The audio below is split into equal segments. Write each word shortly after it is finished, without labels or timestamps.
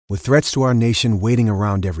With threats to our nation waiting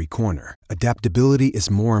around every corner, adaptability is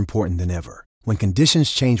more important than ever. When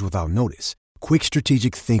conditions change without notice, quick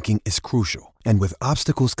strategic thinking is crucial. And with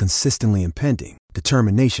obstacles consistently impending,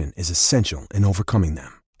 determination is essential in overcoming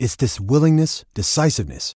them. It's this willingness,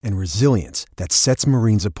 decisiveness, and resilience that sets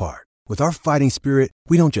Marines apart. With our fighting spirit,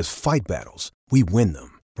 we don't just fight battles, we win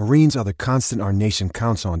them. Marines are the constant our nation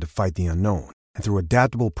counts on to fight the unknown. And through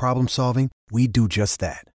adaptable problem solving, we do just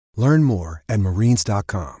that. Learn more at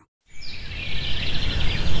marines.com.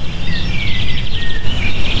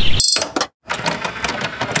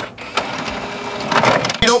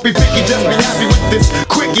 Don't be picky, just be happy with this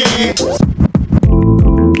quickie.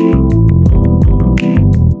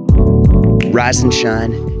 Rise and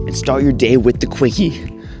shine and start your day with the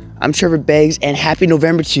quickie. I'm Trevor Beggs, and happy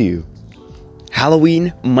November to you.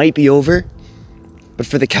 Halloween might be over, but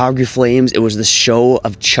for the Calgary Flames, it was the show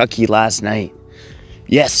of Chucky last night.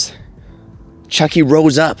 Yes, Chucky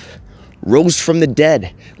rose from the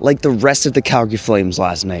dead like the rest of the Calgary Flames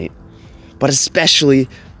last night, but especially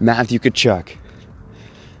Matthew Tkachuk.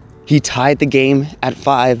 He tied the game at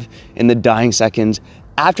 5 in the dying seconds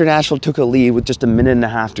after Nashville took a lead with just a minute and a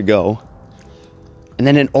half to go. And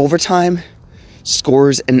then in overtime,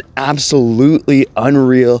 scores an absolutely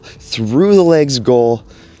unreal through the legs goal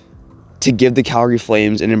to give the Calgary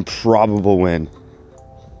Flames an improbable win.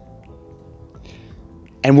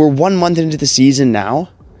 And we're 1 month into the season now,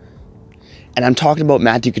 and I'm talking about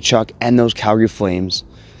Matthew Tkachuk and those Calgary Flames,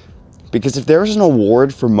 because if there was an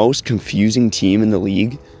award for most confusing team in the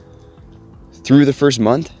league through the first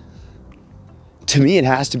month, to me it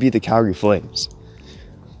has to be the Calgary Flames.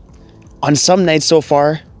 On some nights so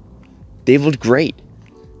far, they've looked great.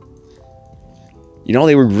 You know,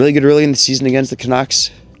 they were really good early in the season against the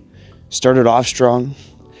Canucks. Started off strong.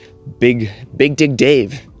 Big Dig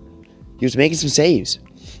Dave, he was making some saves.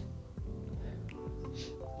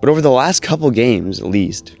 But over the last couple games, at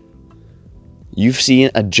least, you've seen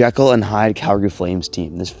a Jekyll and Hyde Calgary Flames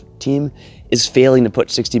team. This team is failing to put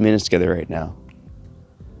 60 minutes together right now.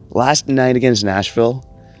 Last night against Nashville,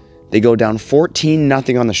 they go down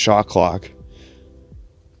 14-0 on the shot clock.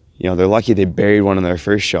 You know, they're lucky they buried one on their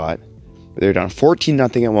first shot. But they were down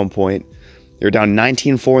 14-0 at one point. They were down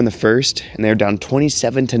 19-4 in the first, and they were down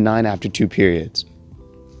 27-9 after 2 periods.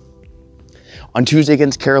 On Tuesday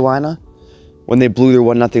against Carolina, when they blew their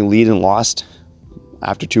 1-0 lead and lost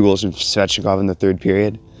after 2 goals from Svechnikov in the third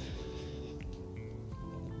period,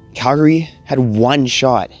 Calgary had 1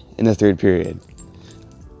 shot in the third period.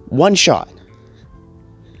 1 shot.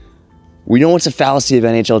 We know it's a fallacy of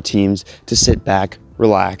NHL teams to sit back,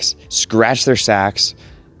 relax, scratch their sacks,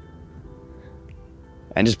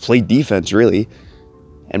 and just play defense, really,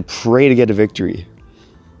 and pray to get a victory.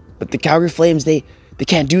 But the Calgary Flames, they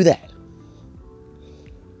can't do that.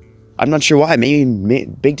 I'm not sure why. Maybe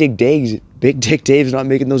Big Dick Dave's not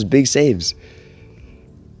making those big saves.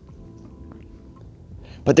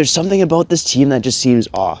 But there's something about this team that just seems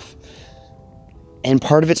off. And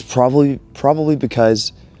part of it's probably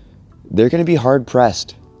because they're going to be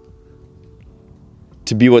hard-pressed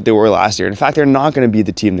to be what they were last year. In fact, they're not going to be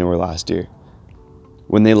the team they were last year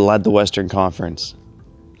when they led the Western Conference.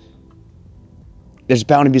 There's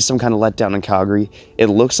bound to be some kind of letdown in Calgary. It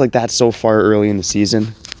looks like that so far early in the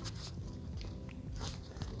season.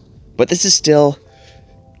 But this is still,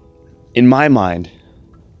 in my mind,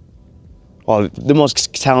 the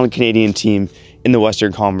most talented Canadian team in the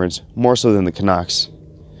Western Conference, more so than the Canucks.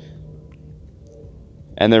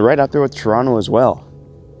 And they're right up there with Toronto as well.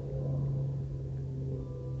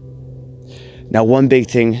 Now, one big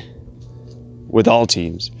thing with all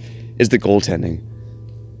teams is the goaltending.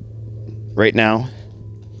 Right now,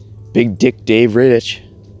 Big Dick Dave Rittich,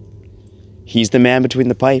 he's the man between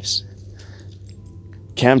the pipes.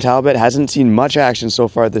 Cam Talbot hasn't seen much action so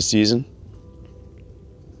far this season.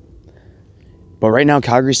 But right now,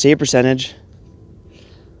 Calgary's save percentage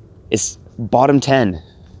is bottom 10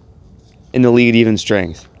 in the league at even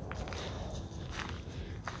strength.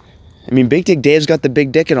 I mean, Big Dick Dave's got the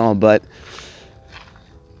big dick and all, but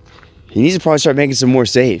he needs to probably start making some more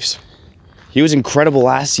saves. He was incredible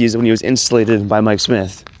last season when he was insulated by Mike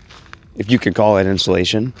Smith, if you could call it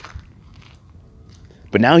insulation.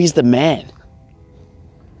 But now he's the man.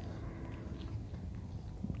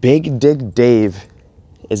 Big Dick Dave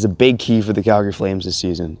is a big key for the Calgary Flames this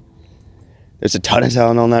season. There's a ton of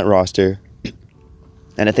talent on that roster.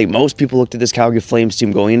 And I think most people looked at this Calgary Flames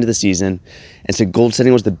team going into the season and said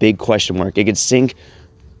goaltending was the big question mark. It could sink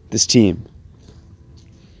this team.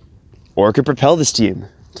 Or it could propel this team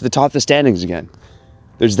to the top of the standings again.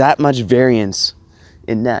 There's that much variance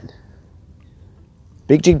in net.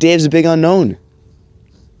 Big Dick Dave's a big unknown.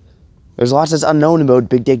 There's lots that's unknown about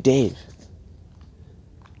Big Dick Dave.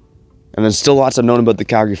 And there's still lots unknown about the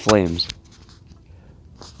Calgary Flames.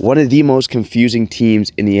 One of the most confusing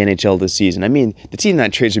teams in the NHL this season. I mean, the team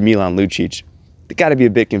that trades for Milan Lucic, they got to be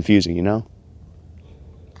a bit confusing, you know?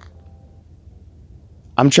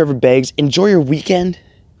 I'm Trevor Beggs. Enjoy your weekend.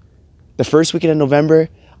 The first weekend in November,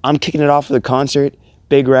 I'm kicking it off with a concert,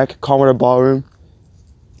 Big Rec, Colmar Ballroom.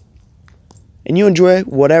 And you enjoy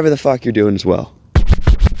whatever the fuck you're doing as well.